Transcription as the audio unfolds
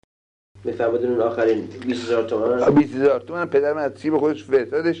میفرمودین اون آخرین 20000 تومان 20000 تومان پدرم از جیب خودش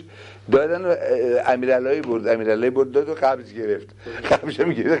فرستادش دادن و امیرعلی برد داد و قبض گرفت. قبضش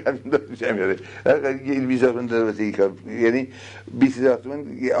هم گرفت دادش امیرعلی 20000 تومان داد واسه این کار. یعنی 20000 تومان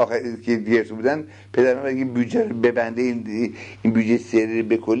آخر که گرفته بودن پدرم اگه بودجه ببنده این بودجه سری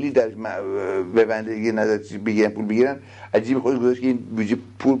به کلی در ببنده دیگه نظر بگیرن پول بگیرن از جیب خودش گذاشت که این بودجه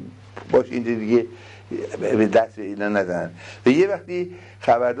پول باشه اینجا دیگه به دست اینا نزنن. و یه وقتی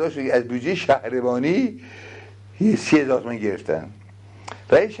خبردار شد از بودجه شهربانی 30000 تومان گرفتن.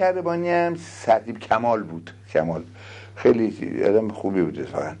 رئیس شهربانی هم سرتیپ کمال بود. کمال خیلی آدم خوبی بود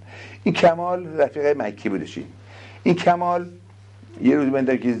اتفاقا. این کمال رفیق مکی بودش. این کمال یه روز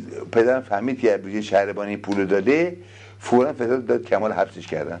بنده که پدرم فهمید که از بودجه شهربانی پول داده فوراً فرستاد داد کمال حبسش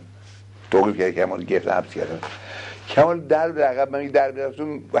کردن. توقیف کرد کمال گرفتن حبس کردن. کمال در عقب من در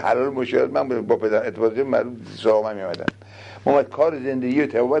میرفتم حلال مشاهد من با پدر اتفاقی معلوم صاحب من میامدن ما اومد کار زندگی و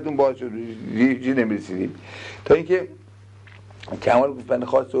توبتون باز شد چیزی نمیرسیدیم تا اینکه کمال گفت من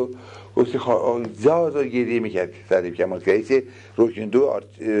خواست و گفت زازا گریه میکرد سرتیپ کمال که رئیس روشن دو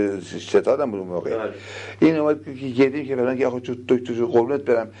ستادم بود اون موقع. این اومد که گریه میکرد فلان که آقا تو قربونت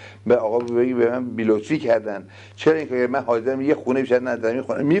برم به آقا بگی به من بیلوچی کردن چرا این کار من حاضرم یه خونه بیشتر ندارم این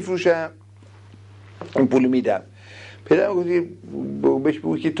خونه میفروشم این پول میدم. پدرم گفت بهش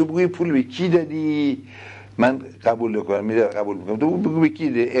بگو که تو بگوی پول به کی دادی من قبول نکنم میده قبول میکنم تو بگو به کی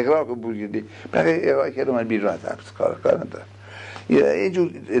ده اقرار کن پول دادی بعد اقرار کردم من بیرون از حبس کار ندارم. یه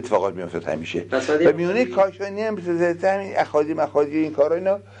جور اتفاقات میافتاد همیشه و میونه کاشانی هم همین اخاذی این کارا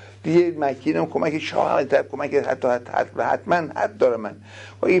اینا دیگه مکینم کمک شاه کمک حتما حد دارم من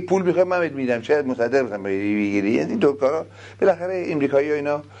و این پول میخوام من میدم شاید مصدق باشم بگیری این دو کارا بالاخره امریکایی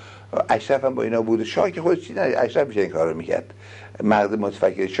اینا اشرف هم با اینا بود. شاه که خودش چیزی نه اشرف میشه این کارو میکرد. مغز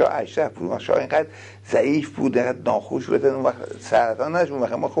متفکر شاه اشرف بود. شاه اینقدر ضعیف بود اینقدر ناخوش بود اون وقت سرطان نشون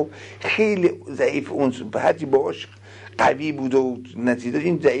وقت ما خب خیلی ضعیف اون هرچی باهاش قوی بود و نتیجه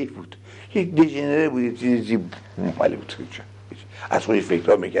این ضعیف بود یک دیژنره بود چیزی مالی بود از خودش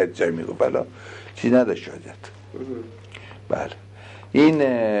فکرها میکرد جای میگفت بلا چیزی نداشت شاید. بله این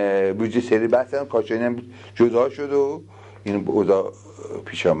بودجه سری بحث هم کاشانی هم جدا شد و این اوضاع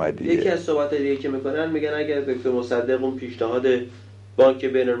پیش آمد. یکی از صحبت دیگه که میکنن میگن اگر دکتر مصدق اون پیشنهاد بانک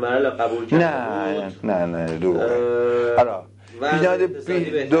بین‌الملل قبول کرد نه دروغه. حالا پیشنهاد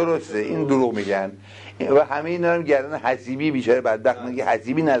درسته این دروغ میگن و همه اینا هم گردن حسیبی بیچاره بدبخت میگه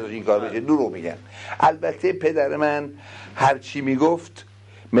حسیبی نذاشت این کار بشه دروغ میگن. البته پدر من هر چی میگفت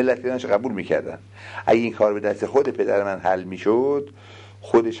ملت ایرانش قبول میکردن. اگه این کار به دست خود پدر من حل میشد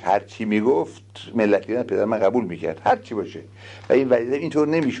خودش هر چی میگفت ملت ایران پدر من قبول میکرد هر چی باشه و این وضعیت اینطور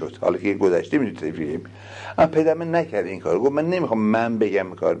نمیشد. حالا که گذشته میدونید اما پدر من نکرد این کارو. گفت من نمیخوام من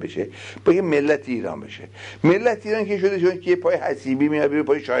بگم کار بشه بگم ملت ایران بشه. ملت ایران که شده چون که پای حسیبی میاد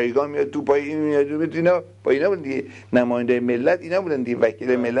پای شایگان میاد تو پای این میاد اینا با اینا بودن دیگه نماینده ملت اینا بودن دیگه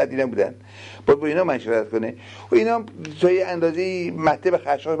وکیل ملت اینا بودن با اینا مشورت کنه و اینا تا یه اندازه‌ای مته به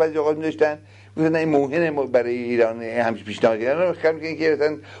خشاش بعضی اوقات می‌داشتن مثلا این موهنه برای ایران همش پیشنهاد کردن خیلی میگن که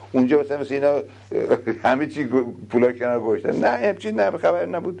مثلا اونجا مثلا اینا همه چی پولا کنار گذاشتن نه همچین نه خبر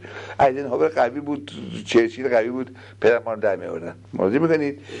نبود. ایزنهاور قوی بود چرچیل قوی بود پدر ما رو در می‌آوردن. مراجعه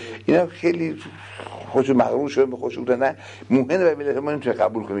می‌کنید اینا خیلی خودشون مغرور شدن به خودشون گفتن نه موهنه و ملت ما نمی‌تونه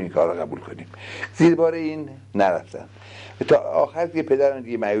قبول کنیم این کارا قبول کنیم زیر بار این نرفتن تا آخر که پدرم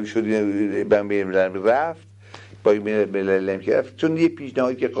دیگه مایوس شد بنبرم رفت با این ملل کرد چون یه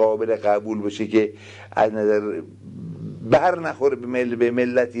پیشنهادی که قابل قبول باشه که از نظر بر نخوره به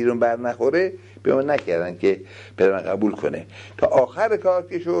ملت ایران بر نخوره به ما نکردن که پدرم قبول کنه تا آخر کار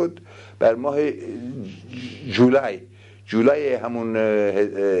که شد بر ماه جولای همون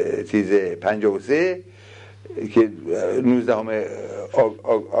چیز 53 که 19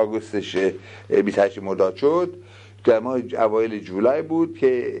 آگوستش 28 مرداد شد در ماه اوایل جولای بود که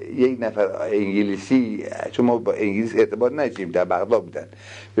یک نفر انگلیسی چون ما با انگلیس ارتباط نداشتیم در بغداد بودن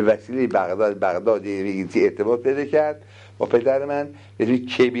به وسیله بغداد انگلیسی ارتباط پیدا کرد با پدر من به اسم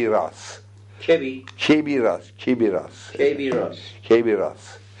کیبی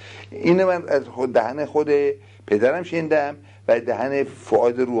راس. اینو من از دهن خود پدرم شنیدم و دهن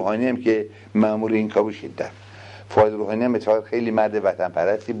فؤاد روحانی هم که مأمور این کارو شنیدم. فؤاد روحانی هم اتفاقا خیلی مرد وطن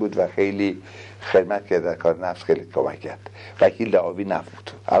پرستی بود و خیلی خدمت کرد در کار نفت خیلی کمک کرد. وکیل دعاوی نفت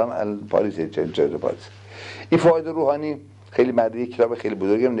بود. الان پاریس پاریس. این فؤاد روحانی خیلی مرد یک کتاب خیلی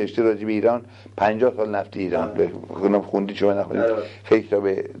بزرگی هم نوشته راجع به ایران 50 سال نفت ایران بخونم خوندی شما نخوندید خیلی کتاب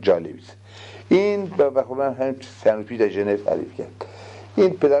جالبی است. این به خود من هم سال پیش در ژنو تعریف کرد. این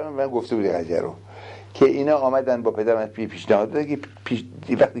پدرم من گفته بود قضیه رو که اینا آمدن با پدرم پیشنهاد دادن که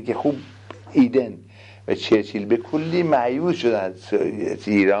وقتی که خوب ایدن و چرچیل به کلی مایوس شدن از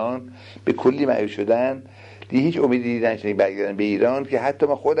ایران، به کلی مایوس شدن، دیگه هیچ امیدی دیدن شدن برگردن به ایران، که حتی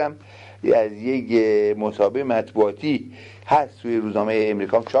من خودم از یک مصاحبه مطبوعاتی هست توی روزنامه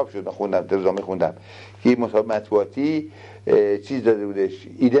امریکا چاپ شد، من خوندم، در روزنامه خوندم که مصاحبه مطبوعاتی چیز داده بودش،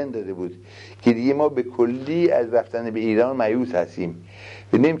 ایدن داده بود که دیگه ما به کلی از رفتن به ایران مایوس هستیم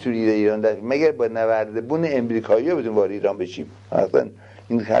و نمیتونیم ایران در مگر با نوردبون امریکایی‌ها بتونیم وارد ایران بشیم. اصلا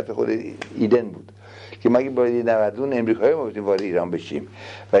این حرف خود ایدن بود که مگه با نوردبون امریکایی ما بتونیم وارد ایران بشیم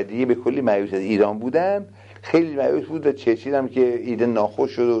و دیگه به کلی مایوس از ایران بودن. خیلی مایوس بود و چرچیل هم که ایدن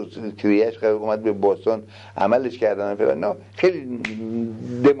ناخوش شد و کریهش قرار اومد به بوستون عملش کردن فلان، نه خیلی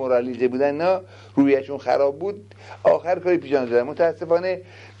دمورالیزه بودن، نه رویشون خراب بود. آخر کاری پیش آمد. متاسفانه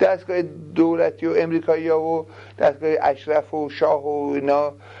دستگاه دولتی و امریکایی‌ها و دستگاه اشرف و شاه و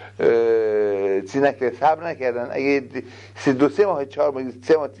اینا صبر نکردن. اگه 2-3 ماه 4 ماه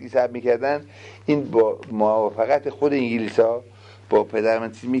 3 ماه صبر میکردن، این با موافقت خود انگلیس‌ها با پدر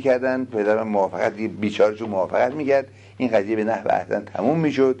من چیز میکردن، پدر من موافقت بیچاره‌شون موافقت میکرد، این قضیه به نحو احسن تموم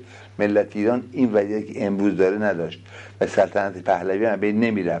میشد. ملت ایران این وضعیتی که امروز داره نداشت و سلطنت پهلوی هم بین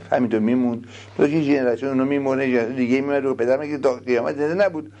نمیرفت، همینطور میموند. تو یه ژنراسیون اونو میمونه، ژنراسیون دیگه میاد و پدر من که تا قیامت زنده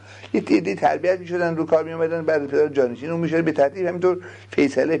نبود، یه تعدادی تربیت میشدن، رو کار میومدن، بعد پدر جانشین اون میشد، به ترتیب همینطور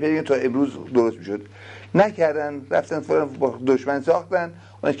فیصله پیدا تا امروز درست میشد. نکردن، رفتن فورا با دشمن ساختن،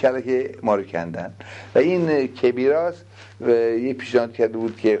 اونش کلک ما رو کندن. و این کبیراس یه پیشنهاد کرده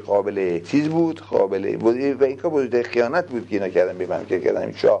بود که قابل چیز بود، قابل و این کار بزرگترین خیانت بود که اینا کردن به مملکت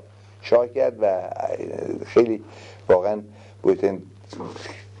کردن. شاه کرد و خیلی واقعا بزرگترین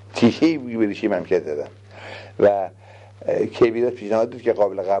تیشه‌ای به ریشه مملکت دادن و کبیراس پیشنهاد داد که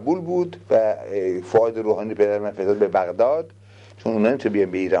قابل قبول بود و فؤاد روحانی پدر من فرستاد به بغداد، چون اونا نمیتونه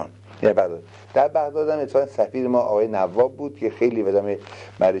بیان به ایران. یا بغداد، در بغداد هم اتفاقا سفیر ما آقای نواب بود که خیلی آدم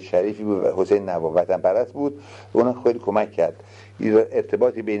مرد شریفی بود، حسین نواب وطن پرست بود، اون خیلی کمک کرد.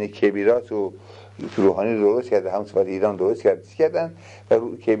 ارتباطی بین کبیراس و روحانی درست کرد، هم سفارت ایران درست کردن و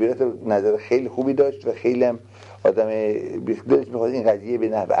کبیراس نظر خیلی خوبی داشت و خیلی هم آدم دلش می‌خواست این قضیه به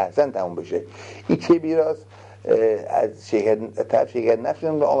نحو احسن تموم بشه. این کبیراس از شرکت نفت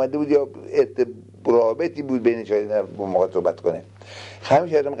آمده بود یا رابطی بود بین شاید با موقع صحبت کنه،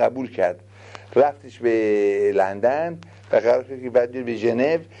 همیشه آدم قبول کرد. رفتش به لندن و قرار شد که بعد به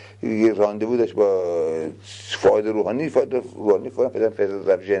ژنو راندوو داشت با فؤاد روحانی فورا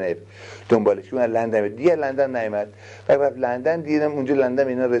رفت ژنو دنبالش که اون لندن دیگه لندن نیامد و رفت لندن. دیدم اونجا لندن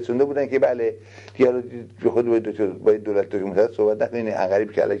اینا رسونده بودن که بله دیگه به خود با دولت دکتر صحبت نکنین،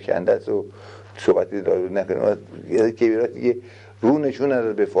 انقریب کلک کنده است و صحبتی داره نکنه. یه کبیراس دیگه رو نشون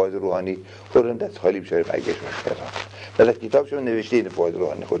نداد به فؤاد روحانی، خودم دست خالی بشه برگشت کردم. ولی کتابشو نوشته این فؤاد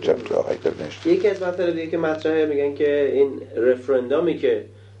روحانی خودشم تو آخر کتاب نوشته. یکی از مطالب دیگه که مطرحه میگن که این رفراندومی که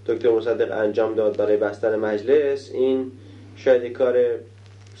دکتر مصدق انجام داد برای بستن مجلس، این شاید کار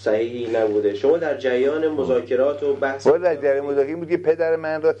صحیحی نبوده. شما در جریان مذاکرات و بحث در جریان مذاکرات بود که پدر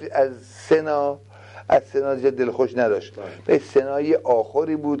من راستی از سنا دلخوش نداشت. به سنای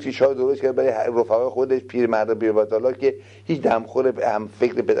آخری بود که شاه درست کرد برای رفقای خودش، پیرمرد بی‌بطالا که هیچ دمخور هم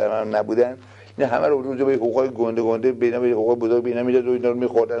فکر پدر من نبودن. اینا همه رو روزه به حقوقای گنده بینا به حقوق بزرگ بینا میداد و اینا رو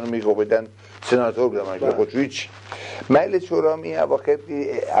می‌خوردن و می‌گفتن سناتور بودن. خودش هیچ مجلس شورا این اواخر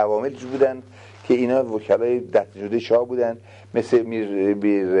عواملی بودن که اینا وکلای دست شده شاه بودن، مثل میر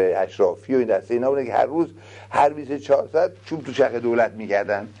اشرافی و این دسته اینا بودن که هر روز هر 24 ساعت چوب تو چرخ دولت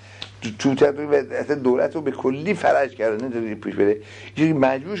می‌کردن. اصلا دولت رو به کلی فرج کردن، نمی‌تونه پیش بره. یه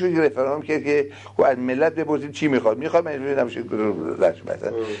مجبور شد رفراندوم کرد که خب از ملت بپرسید چی میخواد مجبور نباشه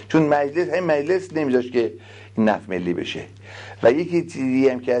مثلا، چون مجلس نمیذاشت که نفت ملی بشه. و یکی چیزی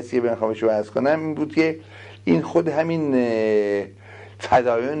هم که هست که بخوام شما عرض کنم این بود که این خود همین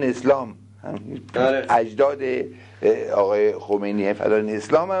فدایان اسلام، اجداد آقای خمینی فدایان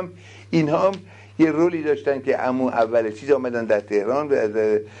اسلام هم اینها هم یه رولی داشتن که اول چیز آمدن در تهران و از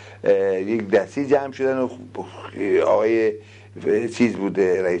یک دستی جمع شدن و آقای چیز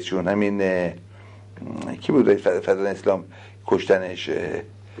بوده رئیسشون، همین کی بود رئیس فدایان اسلام کشتنش،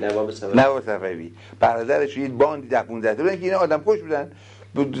 نواب صفوی، برادرش یه باندی 10-15 تا بودن که اینا آدم کش بودن،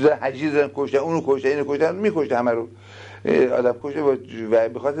 حجیز زدن کشتن، اونو کشتن اینو کشتن، میکشتن همه رو آدم کشته و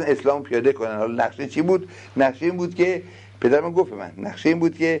بخواستن اسلام پیاده کنن. حالا نقشه چی بود؟ نقشه این بود که پدر من گفت من نقشه این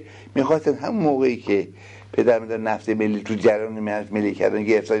بود که میخواستن همون موقعی که پدر من در نفت ملی تو جریان نفت ملی کردن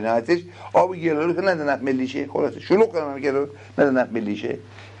که افساری نهایتش آب گلالو رو ندن نفت ملی شه، خلاص شلوغ کنن گلالو ندن نفت ملی شه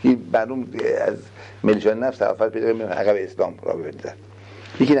که معلوم از ملیشان نفت سوافر پیدا کنن عقب اسلام را ببندن.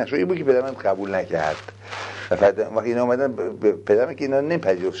 یکی نقشه این بود که پدر من قبول نکرد و وقتی اینا اومدن پدر من که اینا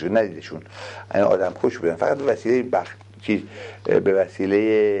نمیپذیرفتشون، ندیدشون، اینا آدم خوش بودن، فقط به وسیله به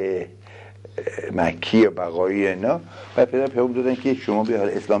وسیله مکی یا بقایی اینا، و پدرم پیام دادن که شما بیا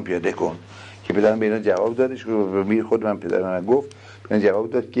اسلام پیاده کن. که پدرم به اینا جواب دادش، خود من پدرم گفت، به اینا جواب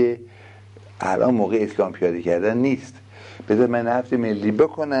داد که الان موقع اسلام پیاده کردن نیست، بذار من نفت ملی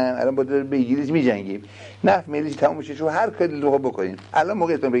بکنم، الان با به انگلیس می‌جنگیم، نفت ملی تموم میشه، شما هر کاری رو بکنین، الان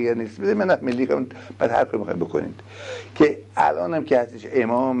موقع اسلام پیاده نیست، بذار من نفت ملی کنم، بعد هر کاری می‌خواید بکنید. که الانم که هستش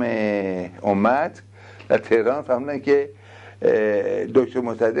امام امت در تهران فهمیدن که دکتر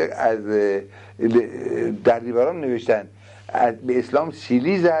مصدق از در دیوارام نوشتن به اسلام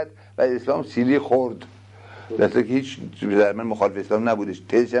سیلی زد و اسلام سیلی خورد، درسته که هیچ در من مخالف اسلام نبودش،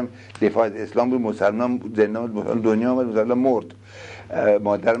 تزش هم دفاع از اسلام بود، مسلمان زندان مسلمان دنیا آمد، مسلمان مرد،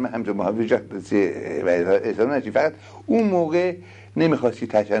 مادر من همچون محافظ اسلام نشید، فقط اون موقع نمیخواستی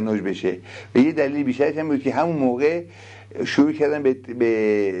تشنج بشه و یه دلیل بیشترش هم بود که همون موقع شروع کردن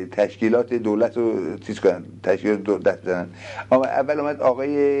به تشکیلات دولت رو چیز کنن، تشکیلات دولت بزنن. اول اومد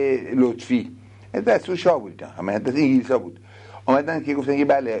آقای لطفی، دستور شاه بود، همه دست انگلیسا بود، اومدن که گفتن که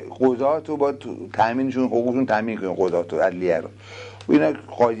بله قضات رو با تامینشون حقوقشون تامین کنن، قضات و عدلیه رو، و اینا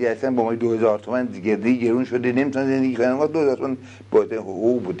قاضی هستن با ما 2000 تومان گردی گرون شده نمیتونن زندگی کنن، ما 2000 تومان باید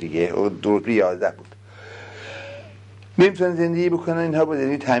حقوق بود دیگه، درست 11 بود، نمیتونن زندگی بکنن، اینها با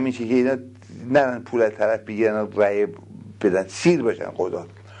زندگی تامین شه که اینا نرن پول از طرف بگیرن و رأی بدن، سیر باشن قضات.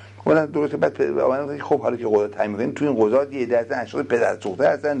 اونم درسته. بعد اومدن خب حالا که قضات تامین کنن، تو این قضات یه دسته اشخاص پدر سوخته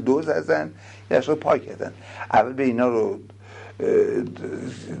هستن، دوز هستن، یه اشخاص پاک هستن، اول به اینا رو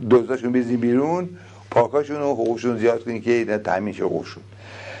دوزاشون بزنی بیرون، پاکاشون و حقوقشون زیاد کنی که اینا تامین شه حقوقشون.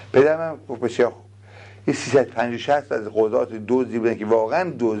 پدرم گفت بشه یه 350-60 از قضات دوزی بودن که واقعا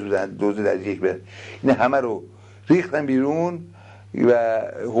دوز بودن، دوز در یک بودن، اینا همه رو ریختن بیرون و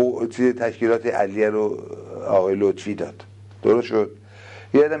تشکیلات عدلیه رو آقای لطفی داد. درست شد.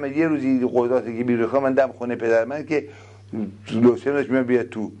 یادم یه روزی قضاتی که بیرون من دم خونه پدر من که لطفی داشت میاد بیاد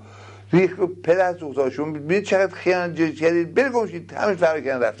تو، ریخت پدر سوختاشون ببین چقدر خیانت کردید، برگمشید، همش فرار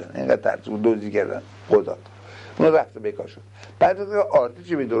کردن رفتن، اینقدر ترسو دوزی کردن قضات، اون رفت بیکار شد. بعد از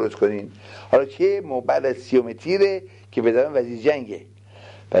آرتش می درست کنین، حالا که بعد از 30 تیره که بدارن وزیر جنگه،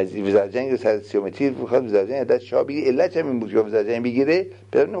 وزیر جنگ سر 30 تیر میخواد وزیر جنگ دست شاه بگیره، علت هم این بود که وزیر جنگ بگیره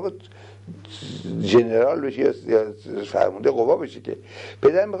پدر میخواد ژنرال بشه یا فرمانده قوا بشه، که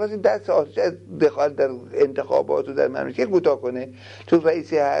پدر میخواد دست آتش از دخالت در انتخابات و در مملکت کوتاه کنه، تو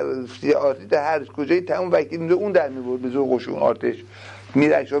رئیس هر آتش در هر کجایی تمام وکیل اون در میبرد به زور قشون آتش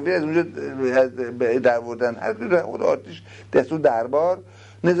میر اشرافی از اونجا در بردن، هر کجا خود آتش دستور دربار،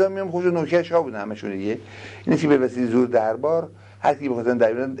 نظامی هم خودشون نوکر شاه بودن همشون دیگه، این که به وسیله زور دربار هر کی بخواستن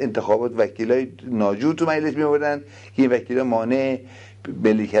در انتخابات وکیلای ناجور تو مجلس میآوردن که این وکیلا مانع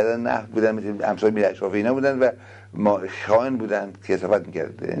ملی کردن نفت بودن، مثل امثال میر اشرافی اینا بودن و خائن بودن که کثافت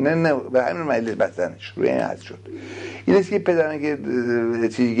می‌کرد، نه به همین مجلس بستنش، روی این حد شد. این است که پدرم که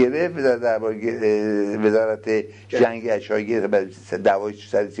چیز گرفت وزارت جنگ اشای گرفت، دعوای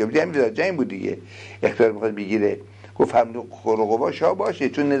سر سیاسی همین وزارت جنگ بود دیگه، اختیار می‌خواست بگیره، گفت هم قوا شاه باشه،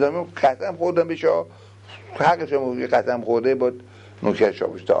 چون نظامی قسم خوردن به شاه، حقش هم قسم خورده بود نوکر شاه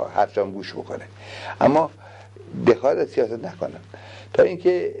باشه تا حرفم گوش بکنه، اما دخالت سیاست نکنن. تا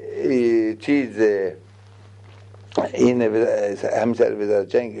اینکه چیز این همین سر وزارت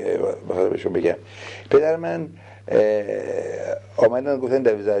جنگ بخواد بهشون بگم، پدر من آمدن گفتن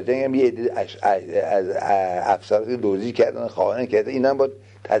در وزارت جنگ هم یه عده از افسرات دوزی کردن، خواهان کردن، اینا هم باید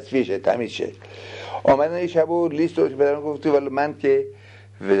تصفیه شه، تمیز شه. آمدن یه شب و لیست رو پدر من گفت ولی من که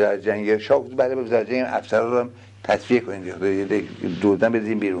وزارت جنگ شاه گفت بعد به وزارت جنگ افسرا رو هم تصفیه کنید، دوزن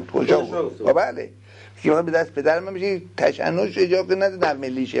بزنین بیرون. بله که به دست پدر من میشه تشنج اجازه کنه نده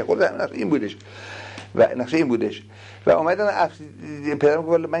ملیشه، خود همین این بودش و نقشه این بودش و اومدن پدرم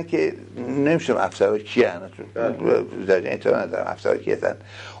گفت من که نمیشم افسرها کی هستن، وزارت اطلاع ندارم افسرها کی هستن.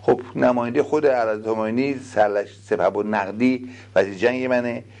 خب نماینده خود اعلی همایونی سپهبد نقدی وزیر جنگ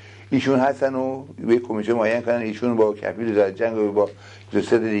منه، ایشون هستن و به کمیته معین کنن، ایشون با کفیل وزارت جنگ و با دو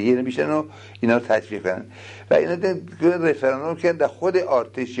سه دیگه میشن و اینا رو تصفیه کنن و اینا رفراندوم کردن در خود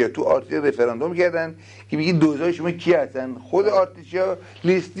ارتشیا، تو ارتش رفراندوم کردن که میگی دوزای شما کی هستن، خود ارتشیا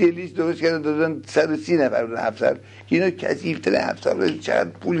لیست درست کردن، دادن 130 نفر بودن افسر که اینا کثیف‌ترین افسر چقدر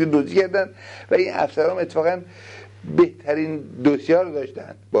پول دوزی کردن و این افسرام اتفاقا بهترین دوسیار رو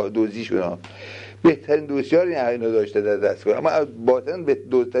داشتن با دوزیشون، بهترین دوسیار اینا داشته در دستگاه، اما باطن به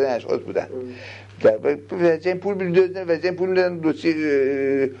دوزترین اشخاص بودن. در وجه پول میدادن، وجه پول میدادن، دوسی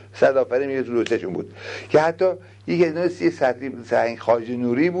 100 آفرین میگه تو دوستشون بود که حتی یک از اینا سرهنگ خواجه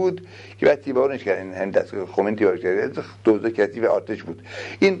نوری بود که بعد تیبارش کردن، همین دستگاه خمینی تیبارش کرد، دوزا کتیب آتش بود.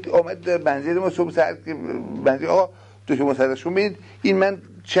 این اومد در منزل ما صبح ساعت منزل آقا تو شما صداشون ببینید، این من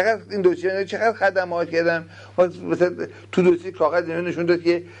چقدر این دوسیه چقدر خدمات کردم. مثلا تو دوسیه کاغذ نشون داد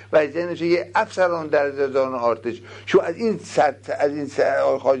که وضعیت نشه یه افسران در زندان ارتش شما از این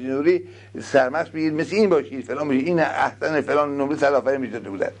خواجه نوری سرمست بگید مثل این باشید فلان باشید این احسن فلان نمره سرآفرین می‌داده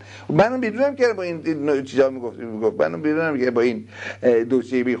بودن. منم بدونم که با این چیزا میگفت منم بدونم که با این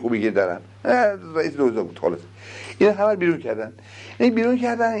دوسیه بی خوبی که دارم رئیس دوزا بود. خلاص اینا همه بیرون کردن. این بیرون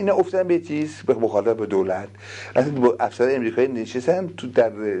کردن اینا افتادن به چیز به مخالفت با دولت. اصلا با افسران آمریکایی نشستن تو در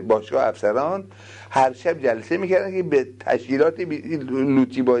باشگاه افسران هر شب جلسه میکردن که به تشکیلات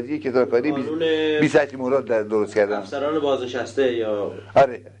لوتی بازی کتابکاری 28 مراد درست کردن. افسران بازنشسته یا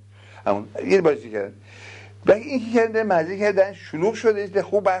آره همون یه بازی کردن. بعد این که کردن مزه کردن شلوغ شده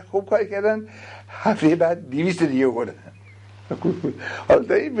خوب کار کردن. هفته بعد 200 دیگه آوردن.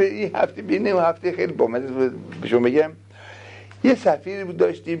 حالا این هفته بینیم هفته خیلی بامزه به شما بگم. یه سفیر بود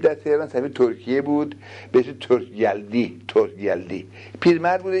داشتیم در تهران، سفیر ترکیه بود به اسم ترکیلدی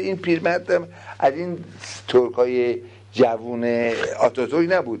پیرمرد بوده. این پیرمرد هم از این ترکای جوون آتاتورک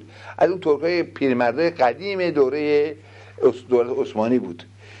نبود، از اون ترکای پیرمردای قدیم دوره دولت عثمانی بود.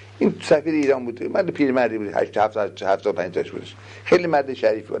 این سفیر ایران بود، مرد پیرمردی بود، 75 سالش بودش، خیلی مرد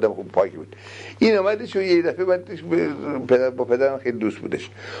شریفی، آدم خوب پاکی بود. این اومدش و یه دفعه بعدش با پدرم خیلی دوست بودش.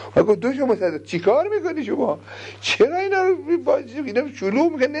 من گفتم دو شما چیکار میکنی شما؟ چرا اینا رو بازی اینا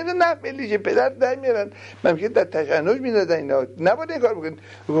شلوغ میکنن؟ نه ملیشه پدر در میارن. من میگم در تشنج میدادن اینا، نباید این کار بکنن.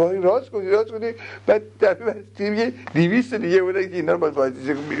 راست کنی. بعد دفعه بعد میگه 200 دیگه بودن که اینا رو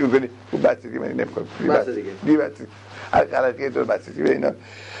بازی میکنی. خب بس دیگه من نمیکنم. بس دیگه. هر غلطی تو بس دیگه اینا.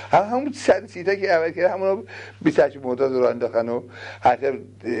 همون سیتا که اول که همون 28 مرداد رو انداختن و هر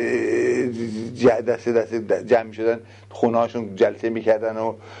شب دست جمع می‌شدن خونه‌هاشون جلسه می‌کردن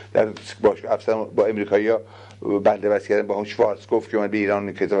و در باشگاه افسر با امریکایی‌ها بنده‌بست کردن با اون شوارتزکوف که اومد به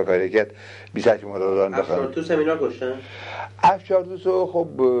ایران کتاب کاری کرد 28 مرداد رو انداختن. افشارتوس اینا کشتن. افشارتوس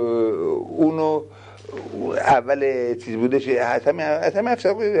خب اونو اول چیز بودش حتما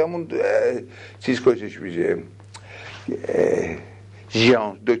افسر بود همون چیز کشش میشه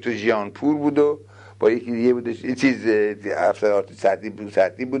دکتر ژیانپور بود و با یکی دیگه بودش یه چیز افسر آرتش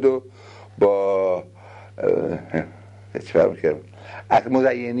سردی بود و با چه فرق می‌کردم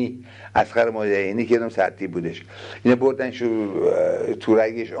اصغر مزینی که اونم سردی بودش. اینا بردن تو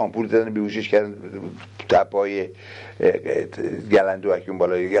رگش آمپول زدن بیهوشش کردن تپای گلندوک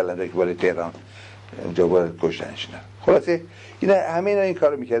بالای تهران اونجا باید کشتنش. خلاصه اینا همه اینا این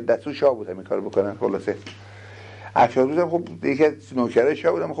کارو می‌کردن، دستور شاه بود همین کارو بکنن. خلاصه افشارتوس هم خب یکی از نوکرای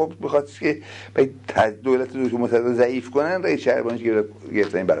شاه بودم، خب می‌خواست که دولت دکتر مصدق ضعیف کنن، رئیس شهربانیش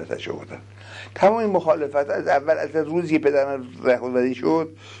گرفتن این براتش آوردن. تمام این مخالفت از اول از روزی که پدرم رهبری شد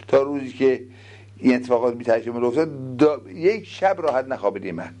تا روزی که این اتفاقات بی‌ترجمه افتاد یک شب راحت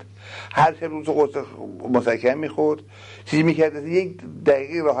نخوابیدیم. هر شب روز قرص مسکن می‌خورد، چیزی می‌کرد یک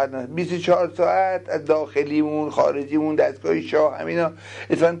دقیقه راحت نه 24 ساعت از داخلیمون خارجیمون دستگاه شاه همینا.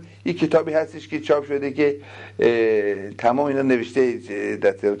 اصلا یک کتابی هستش که چاپ شده که تمام اینا نوشته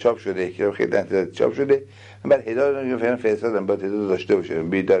دستور چاپ شده، کتاب خیلی دستور چاپ شده. من بر هدایت میگم فرستادم با تعداد داشته باشه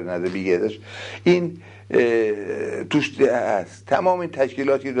بیدار نظر بیگردش این توش هست تمام این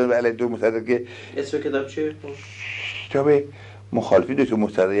تشکیلاتی که داره علیه دکتر مصدق که اسم کتاب چیه؟ کتاب مخالفی دکتر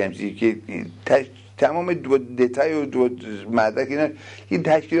مصدق همچی که تمام دتای و مدرک اینا این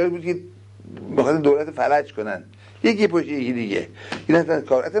تشکیلات بود که می‌خواستن دولت فلج کنن یکی پشت یکی دیگه. این اصلا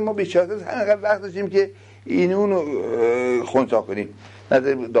کار اصلا ما بیچاره همینقدر وقت داشتیم که اینو خنثی کنیم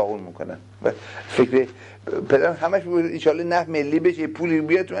نظر داغون میکنن و فکر پدرم همش بود ان شاءالله نفت ملی بشه پولی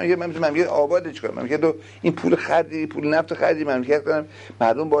بیاد تو مملکت آبادش کنم، مملکت این پول خردی پول نفت خردی مملکت کنم،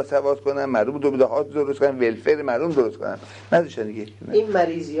 مردم باسواد کنم، مردم دوبدهات درست کنم، ولفر مردم درست کنم. نداشتن دیگه. این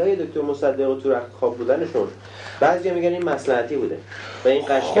مریضی‌های دکتر مصدق و تو رخت خواب بودنشون بعضیا میگن این مصلحتی بوده و این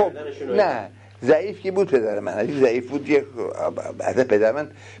قش کردنشون نه ضعیف که بود پدر من، اگه ضعیف بود یه اصلا پدر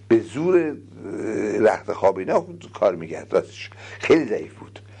من به زور رخت خوابینا کار میکرد، راستش خیلی ضعیف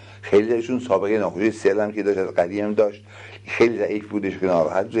بود، خیلی ضعیفشون سابقه ناخوشی سلم که داشت از قدیم داشت، خیلی ضعیف بودش که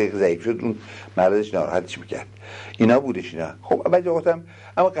ناراحت ضعیف شد اون مردش ناراحتش میکرد اینا بودش اینا. خب بعد گفتم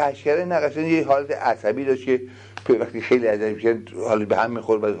اما قش کردن نقشن یه حالت عصبی داشت که وقتی خیلی عصبی میشد حالا به هم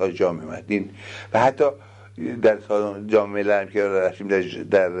میخورد بعد جا میومد این و حتی در جام ملل که رفتیم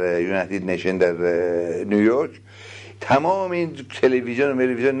در یونایتد نیشن در نیویورک تمام این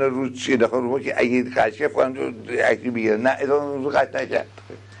تلویزیون رو چی داخل رو که اگه قش کنم عکسی بگیرن نه اون رو قش نکرد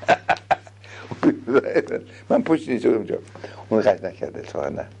من پشت نیست اونجا اون قش نکرد اتفاقا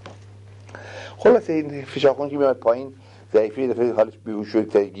نه. خلاصه این فشاخون که میاد پایین ضعیفی دفعه حالش بیهوش شد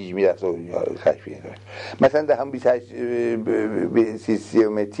تا گیج میرفت و خشمگین مثلا در هم 28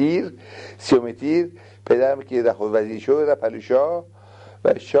 سیومتیر پدرم که دخل وزیر شد رفت پلوشا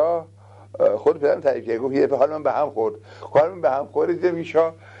و شاه خود پدرم تعریف کرد، گفت یه دفعه حال من به هم خورد، حال به هم خورد، دیدم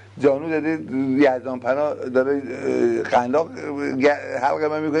شاه جانو داده یزدان پناه داره قنداق حلقه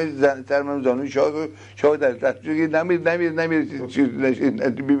من میکنه سر من جانوی شاه در دست بگید نمیر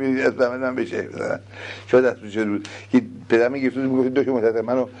ببینید از زمان من بشه شاه دست شده بود که پدرم گرفت میگفت دکتر مصدق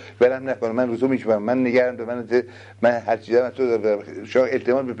منو برم نکنه، من روزو میشم، من نگرم دارم، من هر چیزی از تو دارم. شاه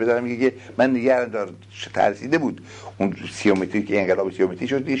احتمال به پدرم میگه که من نگرم دارم، ترسیده بود اون سیومتری که انقلاب سیومتری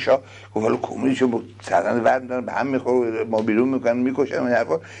شد دیگه. شاه گفت حالا کمونیستشون سرطان ورم دارن به هم میخوره، ما بیرون میکنن میکشن این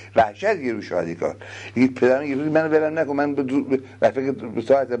حرفا، وحشت گیرو شادی کار. دیگه پدرم گفت منو برم نکن، من رفیق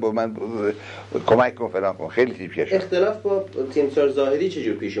ساعت با من کمک کن فلان کن. خیلی تیپ کرد. اختلاف با تیمسار زاهدی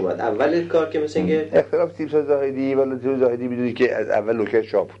چجور پیش اومد؟ اول کار که مثلا اینکه اختلاف تیمسار زاهدی والا تیمسار زاهدی میدونی که از اول لوکر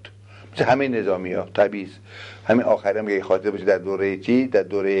شاه بود، مثل همه نظامی‌ها طبیعی است. همین آخری هم که خاطر باشه در دوره در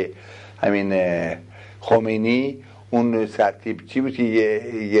دوره همین خمینی اون سرتیپ چی بود که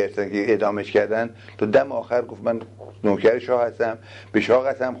یه اعدامش کردن، تو دم آخر گفت من نوکر شاه هستم، به شاه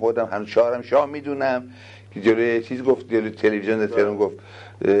قسم خودم هنوز شاه میدونم، که جلوی چیز گفت، جلوی تلویزیون تهران گفت،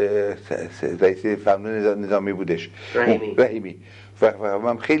 رئیس فرمان نظامی بودش رحیمی و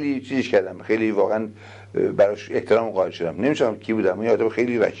من خیلی چیزش کردم، خیلی واقعا براش احترام قائل شدم. نمی‌شم کی بودم، این آدم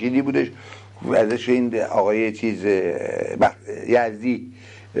خیلی رشیدی بودش. ازش این آقای چیز یزدی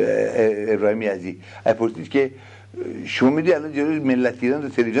ابراهیم یزدی پرسید که شما میدی الان جلوی ملت ایران تو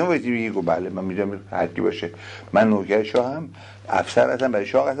تلویزیون وایسی میگی؟ گفت بله من میدونم هر کی باشه، من نوکر شاهم، افسر هستم، برای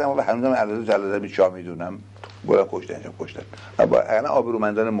شاه هستم و هنوزم علاوه جلالت شاه میدونم. گفتم کشتن انا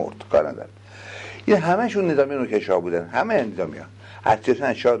آبرومندان مرد کار ندارم. این همه‌شون نظامی نوکر شاه بودن، همه نظامی‌ها ارتششون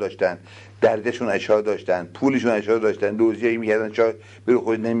از شاه داشتن، دردشون از شاه داشتن، پولشون از شاه داشتن، دوزیایی میکردن شاه برو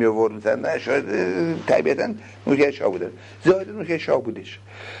خود نمی آورد مثلا، نه شاه طبیعتاً نوکر شاه بودن. زاهد نوکر شاه بودش.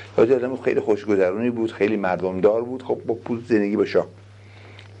 زاهد آدم خیلی خوشگذرونی بود، خیلی مردمدار بود، خب با پول زندگی با شاه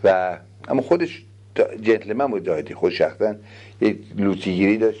و اما خودش جنتلمن بود. زاهدی خود شخصا یک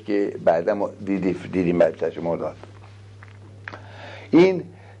لوتیگیری داشت که بعدا ما دیدیم بعدش مرداد. این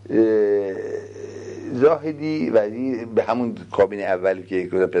زاهدی وزیر به همون کابینه اولی که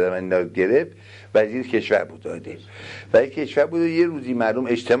پدر من گرفت وزیر کشور بود. زاهدی وزیر کشور بود و یه روزی مردم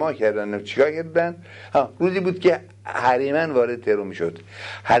اجتماع کردن. چیکار کردن؟ روزی بود که هریمن وارد تهران میشد.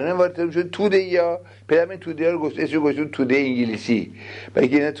 هریمن وارد تهران شد. توده یا پدر من توده ها رو گفت توده انگلیسی، برای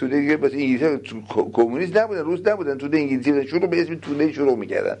اینکه اینا توده که واسه انگلیسی کمونیست نبودن، روس نبودن، توده انگلیسی بودن. شروع به اسم توده شروع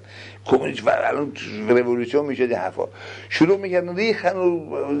میکردن. کمونیست الان رولوسیون میشد حرفا شروع میکردن، ریختن و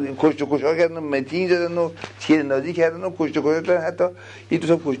کشت و کشتار کردن و متین زدن و تیراندازی کردن و کشت و کشتار کردن. حتی یه دو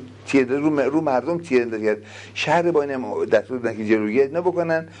تا تیراندازی رو مردم تیراندازی کرد. شهربانی هم دستور دادن که جلوگیری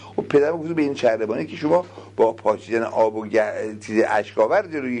نبکنن و پدرم گفت به این شهربانی که شما با پاچیدن آب و چیز اشکاور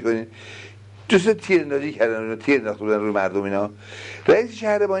جلوگیری کنین. دوستا تیراندازی کردن، تیر انداخته بودن روی مردم اینا. رئیس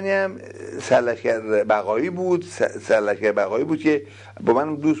شهربانی هم سرلشکر بقایی بود. سرلشکر بقایی بود که با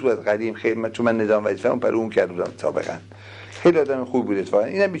من دوست بود قدیم، خیلی چون من نظام وظیفه‌ام پر اون کرده بودم سابقا. خیلی آدم خوب بود اتفاقا.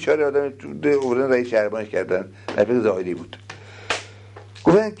 اینم بیچاره آدم اورن رئیس شهربانیش کردن، رفیق زاهدی بود.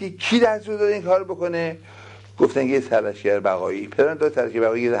 گفتن که کی دستور داد این کارو بکنه؟ گفتن که سرلشکر بقایی. پدرم داد سرلشکر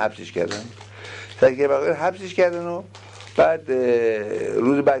بقایی حبسش کردن. سرلشکر بقایی حبسش کردن و بعد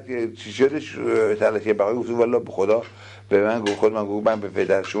روز بعد چی شدش؟ سرلشکر بقایی گفت والله به خدا به من گفت، خود من گفت من به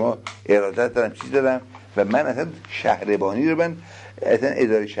پدر شما ارادت دارم، چیز دارم و من اصلا شهربانی رو من اصلا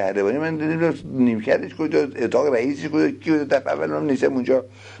اداره شهربانی من نیمکتش کجا، اتاق رئیسش کجا، کی بود دفعه اول من نیستم اونجا،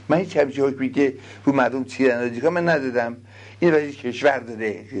 من هیچ همچین حکمی که رو مردم تیراندازی کنم من ندادم. این وزیر کشور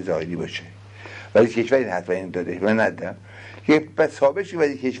داده که زاهدی باشه، وزیر کشور این حتما این داده، من ندادم. که بعد ثابت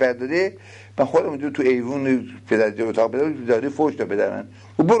وزیر کشور داده، من خودم اونجا تو ایوون پدر اتاق پدر زاهدی فوش داد پدر من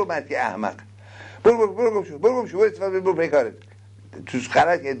و برو مردی احمق، برو گم شو استفاده برو پیکارت تو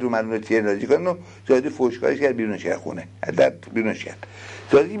غلط که رو مردم تیراندازی کنن و زاهدی فوشکارش کرد، بیرونش کرد خونه، در بیرونش کرد.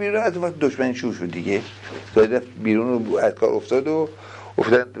 زاهدی بیرون از وقت دشمن شور شد دیگه. زاهدی بیرون از کار افتاد و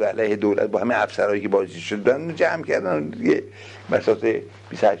افتادن علیه دولت با همه افسرهایی که بازی شدن جمع کردن دیگه، بساط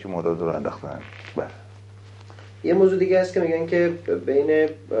 28 مرداد رو انداختن. یه موضوع دیگه هست که میگن که بین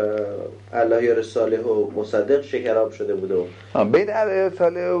اللهیار صالح و مصدق شکراب شده بود و بین اللهیار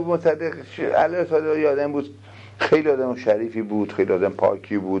صالح و مصدق. اللهیار صالح یادم بود خیلی آدم شریفی بود، خیلی آدم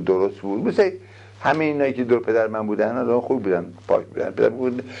پاکی بود، درست بود، مثل همه اینایی که دور پدر من بودن آدم خوب بودن، پاک بودن. پدر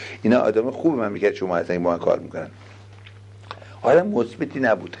بود اینا آدم خوب من میگه شما هستن با من کار میکنن. آدم مثبتی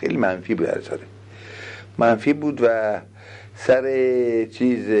نبود، خیلی منفی بود. هر ساله منفی بود و سر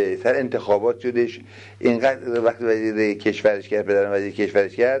انتخابات شدش. اینقدر وقتی وزیر کشورش کرد، پدرم وزیر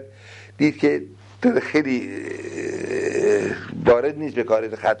کشورش کرد، دید که خیلی وارد نیست به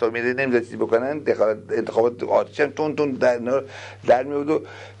کار خطا میره، نمیذاره چیزی بکنن، انتخابات آتیش هم تون در میاد و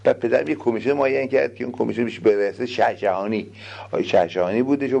پدرم یک کمیسیون معین کرد که اون کمیسیون میشه به رئیس شهشهانی، آقای شهشهانی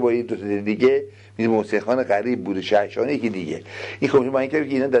بودش و با این دو تا دیگه موسیقیان غریب بود، شهشهانی یکی دیگه. این کمیسیون معین کرد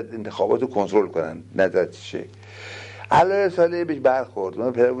که اینا در انتخابات رو کنترل کنن، نظرشه. علاوه ساله بهش برخورد.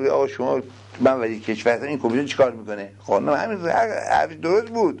 من پدر بود آقا شما من ولی کشور این کمیسیون چیکار میکنه؟ خانم همین حرف درست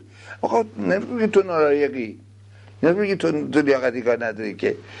بود. آقا نمیگی تو نارایقی، نمیگی تو لیاقتی کار نداری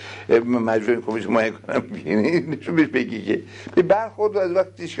که مجبور کمیسیون معین کنم، یعنی نشون بهش بگی که به برخورد از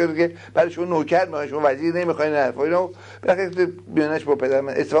وقتی شد که برای شما نوکر میخواین، شما وزیر نمیخواین، حرفا اینو بالاخره میونش با پدرم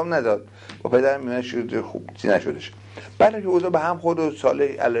استفام نداد، با پدرم میونش شد خوب چی نشدش. بعد که اوضاع به هم خورد و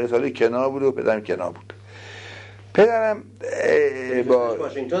سال کنار بود و پدرم کنار بود. پدرم با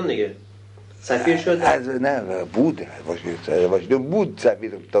واشنگتن دیگه سفیر شد، از نه بود واشنگتن بود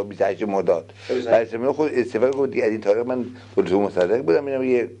سفیر تا 28 مرداد. بعد من خود استفاده کرد دیگه از این تاریخ. من دکتر مصدق بودم، اینم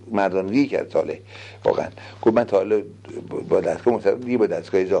یه مردانگی کرد ساله واقعا. گفت من تا حالا با دستگاه مصدق دیگه با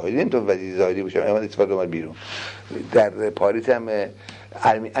دستگاه ظاهری نمیتونم وزیر ظاهری باشم، من استفاده اومد بیرون. در پاریس هم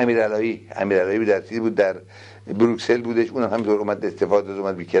امیرعلایی بود، در بروکسل بودش، اونم همینطور اومد استفاده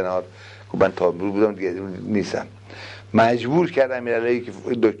اومد بی کنار. گفت من تا بودم دیگه نیستم. مجبور کرد امیرعلایی که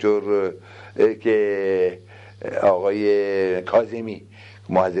دکتر که آقای کاظمی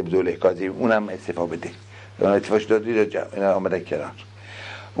معذب دوله کاظمی اونم استعفا بده، اون استعفاش داد اینا آمدن کنار.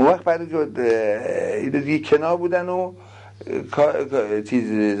 اون وقت بعد اینا دیگه کنار بودن و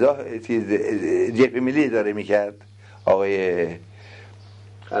چیز جبهه ملی اداره میکرد آقای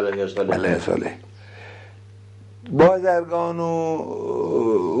علیه صالح. بازرگان و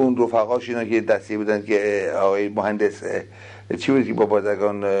اون رفقاش اینا که دستی بودن که آقای مهندس چی بود که با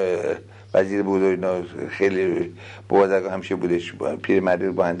بازرگان وزیر بود و اینا، خیلی با بازرگان همیشه بودش، پیرمرد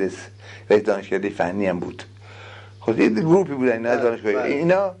مهندس رئیس دانشکده فنی هم بود. خب این گروپی بودن اینا از دانشگاه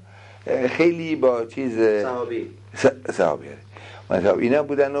اینا خیلی با چیز صحابی اینا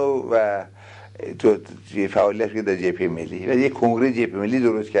بودن و تو فعالیت که در جبهه ملی و یه کنگره جبهه ملی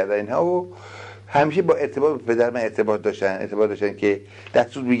درست کردن اینها و همیشه با ارتباط به پدر من ارتباط داشتن که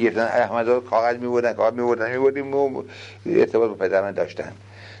دستور میگرفتن، احمدها کاغذ میبردن میبردیم و ارتباط با پدر من داشتن.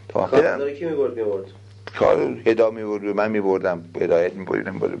 تا پدر کی میبرد کار هدا میبرد، من میبردم هدایت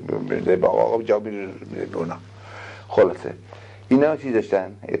میبردم با آقا جا میبردم. خلاصه اینا چیز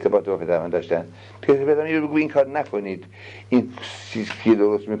داشتن، ارتباط با پدر من داشتن. پدر من بگو این کار نکنید، این چیز که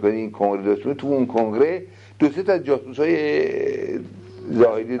درست میکنید، این کنگره درست میکنید. تو اون کنگره دو سه تا جاسوسای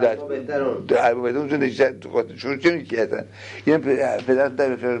ظاهری در اون نشستن شروع چه میکردن، این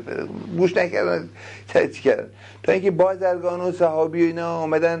پدر گوش نکردن، چی کردن تا اینکه بازرگان و صحابی و اینا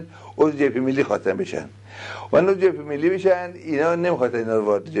آمدن عضو جبهه ملی خواستن بشن. ولی جبهه ملی بشن اینا نمیخواستن اینا رو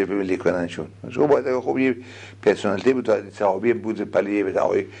وارد جبهه ملی کنن، چون بازرگان خب یه پرسونالیتی بود، صحابی بود، پلی به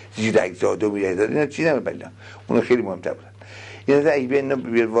آقای زیرک‌زاده بود، اینا چی نمی‌بلیدن، اونا خیلی مهمتر بودن. اینا اگه اینا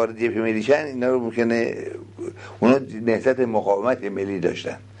وارد جبهه ملی شن اینا رو ممکنه اونا نهضت مقاومت ملی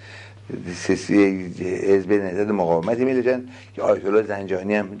داشتن، حزب نهضت مقاومت ملی داشتن که آیت الله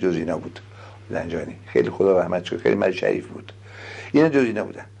زنجانی هم جز اینا بود. زنجانی خیلی خدا رحمت کنه، خیلی مرد شریف بود. اینا جز اینا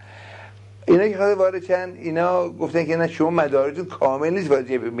بودن. اینا که خواهد وارد چند اینا گفتن که نه شما مدارجتون کامل نیست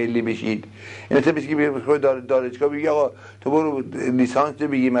وارد جبهه ملی بشید. اینا تا بشه که خود دانشگاه بگی آقا تو برو لیسانس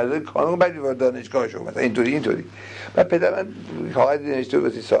بگی مدارج کامل بعد وارد دانشگاه شو، مثلا اینطوری. بعد پدر من کاغذ نوشته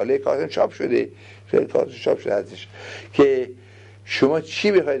بود 30 ساله، کاغذ چاپ شده ازش که شما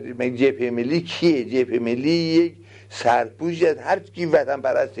چی بخواید، مگه جبهه ملی کیه؟ جبهه ملی یک سرپوشی از هر کی وطن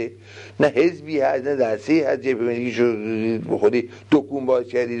پرسته، نه حزبی هست نه دسته هست. جبهه ملی شو خودی دکون باز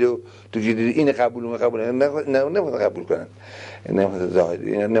کردید و تو جدید این قبول نمیخواستن قبول کنن،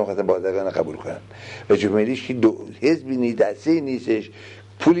 نمیخواستن بازرگان قبول کنن. و جبهه ملی که حزبی نیست، دسته نیستش،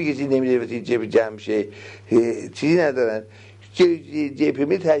 پولی کسی نمیده وقتی جبهه جمع شه، چیزی ندارن. جبهه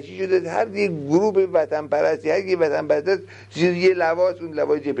ملی تشکیل شده هر یک گروه وطن پرستی، هر یک وطن پرست زیر یه لواس، اون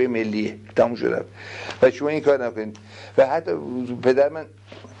لواس جبهه ملیه، تموم شده. و شما این کار نکنید. و حتی پدر من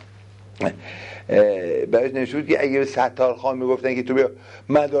برایش نشود که اگه به ستار خان میگفتن که تو بیا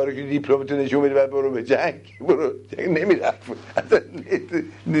مدارک دیپلمتو نشون بده بعد برو به جنگ نمیرفت.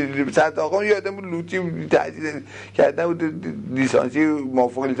 ستار خان یادم بود لوتی تحصیل کردن بود، لیسانسی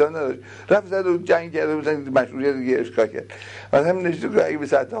موافق لیسانس نداشت، رفت زد و جنگ کرد، مثلا مشروعیت دیگه اشکال کرد. مثلا همین نشود که اگه به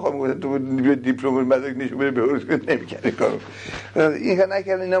ستار خان میگفتن تو بیا دیپلم مدارک نشون بده به روز نمیکرد کارو. این کار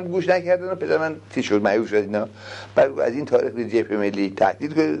نکردن، اینا گوش نکردن و پدر من چی شد، مایوس شد. اینا بعد از این تاریخ جبهه ملی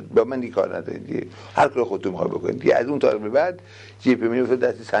تهدید کرد با من دیگه کار ندارید دیگه، هر کار خودتون می‌خواید بکنید دیگه. از اون تاریخ به بعد جی پی افتاد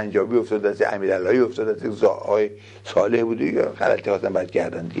دست سنجابی، افتاد دست امیرعلی، افتاد دست زاهای صالح بود دیگه، غلطی خواستن بعد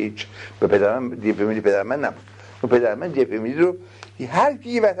کردن دیگه. به پدر من جی پی پدر من نبود، پدر من جی پی رو هر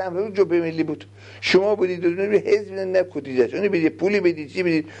کی وطن رو جی پی بود. شما بودید دو حزب نه کوتیزاسیون بدید، پولی بدید، چی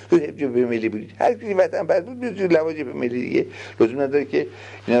بدید، تو جی پی ملی بودید. هر کی وطن پرست بود بدید لواجی جی پی ملی دیگه. لزوم نداره که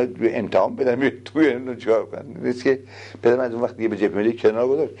اینا امتحان بدن توی اینو چیکار کنن. نیست که پدر من از اون وقت دیگه به جی پی ملی کنار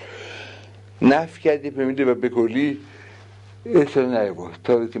گذاشت، نفی کرد جی پی ملی و به کلی اصلا نیاورد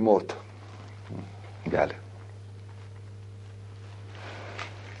تا که مرد. بله.